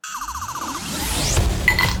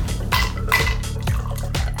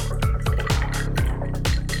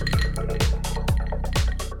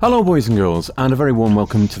Hello boys and girls, and a very warm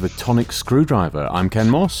welcome to the Tonic Screwdriver. I'm Ken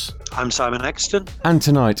Moss. I'm Simon Exton. And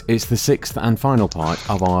tonight it's the sixth and final part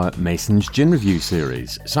of our Mason's Gin Review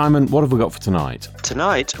series. Simon, what have we got for tonight?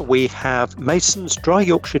 Tonight we have Mason's Dry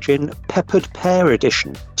Yorkshire Gin Peppered Pear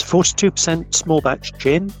Edition. It's 42% small batch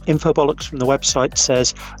gin. Infobollocks from the website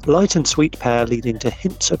says light and sweet pear leading to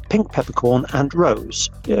hints of pink peppercorn and rose.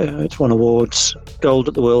 Yeah, it's won awards. Gold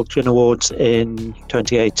at the World Gin Awards in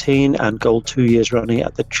 2018 and gold 2 years running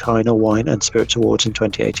at the China Wine and Spirits Awards in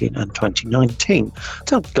 2018 and 2019.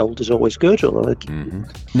 So gold is always good.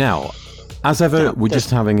 Now, as ever, we're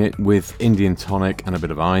just having it with Indian tonic and a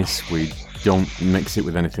bit of ice. We don't mix it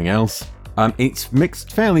with anything else. It's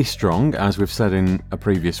mixed fairly strong, as we've said in a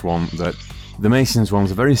previous one, that the Mason's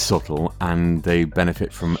ones are very subtle and they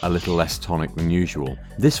benefit from a little less tonic than usual.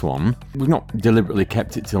 This one, we've not deliberately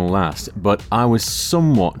kept it till last, but I was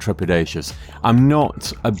somewhat trepidatious. I'm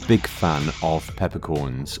not a big fan of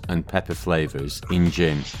peppercorns and pepper flavours in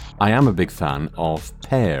gin. I am a big fan of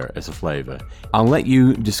pear as a flavour. I'll let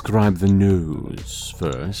you describe the nose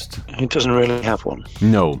first. It doesn't really have one.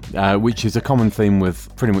 No, which is a common theme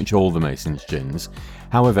with pretty much all the Mason's gins.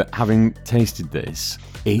 However, having tasted this,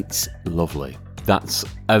 it's lovely. That's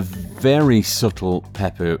a very subtle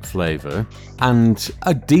pepper flavour and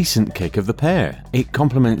a decent kick of the pear. It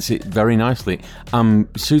complements it very nicely. I'm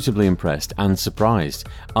suitably impressed and surprised.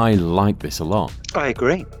 I like this a lot. I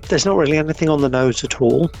agree. There's not really anything on the nose at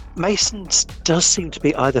all. Mason's does seem to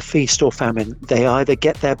be either feast or famine. They either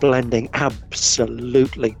get their blending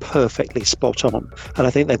absolutely perfectly spot on, and I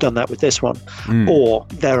think they've done that with this one, or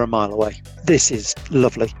they're a mile away. This is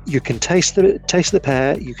lovely. You can taste the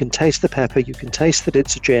pear, you can taste the pepper, you can taste that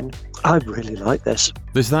it's a gin. I really like this.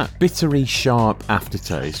 There's that bittery sharp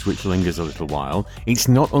aftertaste which lingers a little while. It's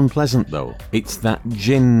not unpleasant though. It's that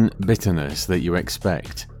gin bitterness that you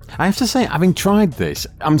expect. I have to say, having tried this,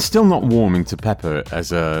 I'm still not warming to pepper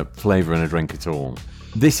as a flavour in a drink at all.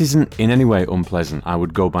 This isn't in any way unpleasant. I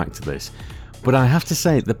would go back to this. But I have to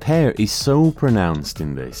say, the pear is so pronounced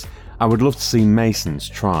in this. I would love to see Mason's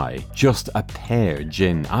try just a pear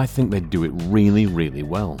gin. I think they'd do it really, really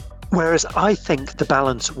well. Whereas I think the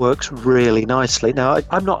balance works really nicely. Now,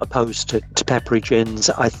 I'm not opposed to peppery gins.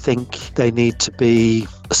 I think they need to be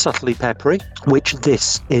subtly peppery, which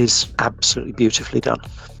this is absolutely beautifully done.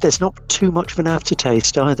 There's not too much of an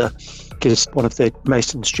aftertaste either, because one of the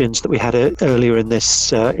Mason's gins that we had earlier in this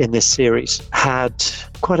series had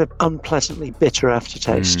quite an unpleasantly bitter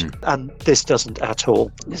aftertaste, and this doesn't at all.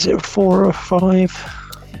 Is it a 4 or 5?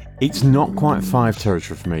 It's not quite 5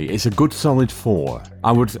 territory for me. It's a good solid 4.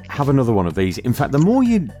 I would have another one of these. In fact, the more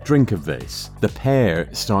you drink of this, the pear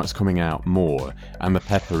starts coming out more and the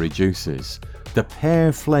pepper reduces. The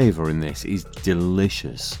pear flavour in this is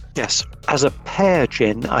delicious. Yes. As a pear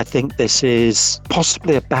gin, I think this is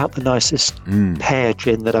possibly about the nicest pear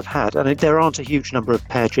gin that I've had. And there aren't a huge number of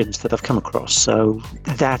pear gins that I've come across, so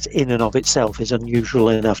that in and of itself is unusual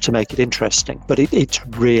enough to make it interesting. But it's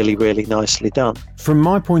really, really nicely done. From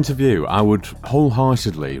my point of view, I would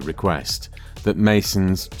wholeheartedly request that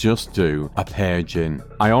Mason's just do a pear gin.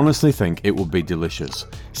 I honestly think it will be delicious.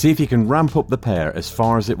 See if you can ramp up the pear as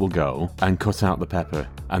far as it will go and cut out the pepper.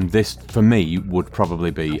 And this, for me, would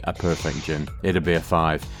probably be a perfect gin. It'd be a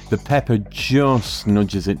 5. The pepper just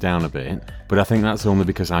nudges it down a bit, but I think that's only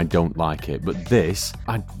because I don't like it. But this,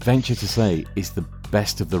 I'd venture to say, is the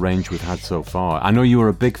best of the range we've had so far. I know you were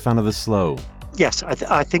a big fan of the Slow. Yes,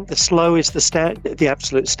 I think the Slow is the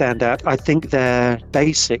absolute standout. I think their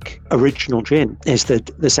basic original gin is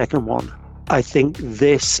the second one. I think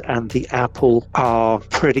this and the apple are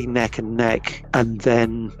pretty neck and neck, and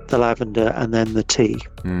then the lavender and then the tea.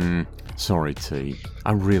 Sorry, tea.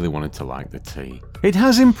 I really wanted to like the tea. It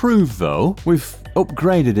has improved though. We've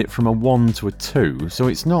upgraded it from a 1 to a 2, so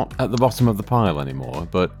it's not at the bottom of the pile anymore,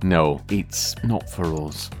 but no, it's not for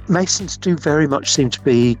us. Mason's do very much seem to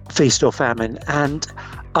be feast or famine, and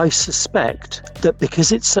I suspect that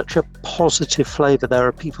because it's such a positive flavour, there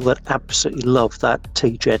are people that absolutely love that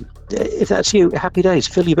tea gin. If that's you, happy days,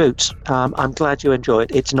 fill your boots. I'm glad you enjoy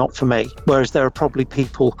it. It's not for me. Whereas there are probably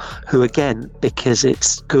people who, again, because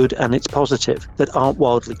it's good and it's positive, that aren't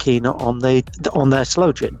wildly keen on their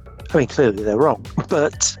slow gin. I mean, clearly they're wrong.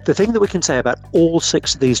 But the thing that we can say about all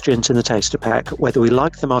 6 of these gins in the taster pack, whether we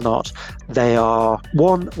like them or not, they are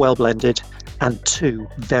 1, well blended, and 2,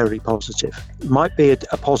 very positive. It might be a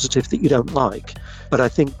positive that you don't like, but I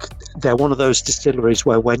think they're one of those distilleries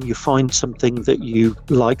where when you find something that you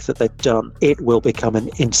like that they've done, it will become an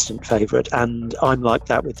instant favourite. And I'm like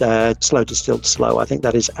that with their slow distilled slow. I think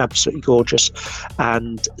that is absolutely gorgeous.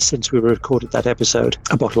 And since we recorded that episode,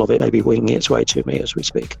 a bottle of it may be winging its way to me as we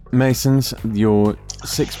speak. Masons, your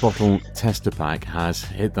 6-bottle tester pack has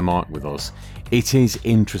hit the mark with us. It is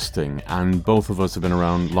interesting, and both of us have been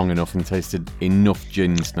around long enough and tasted enough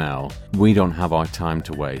gins now. We don't have our time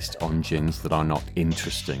to waste on gins that are not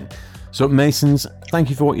interesting. So Masons, thank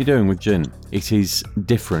you for what you're doing with gin. It is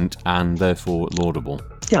different and therefore laudable.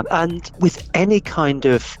 Yeah, and with any kind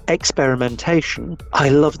of experimentation, I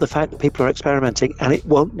love the fact that people are experimenting, and it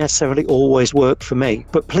won't necessarily always work for me.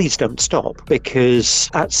 But please don't stop, because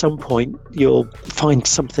at some point you'll find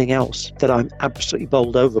something else that I'm absolutely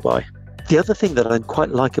bowled over by. The other thing that I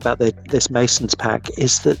quite like about this Masons pack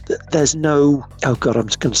is that there's no, oh God, I'm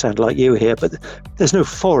just going to sound like you here, but there's no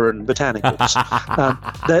foreign botanicals.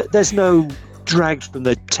 There's no dragged from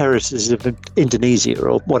the terraces of Indonesia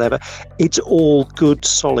or whatever. It's all good,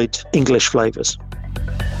 solid English flavours.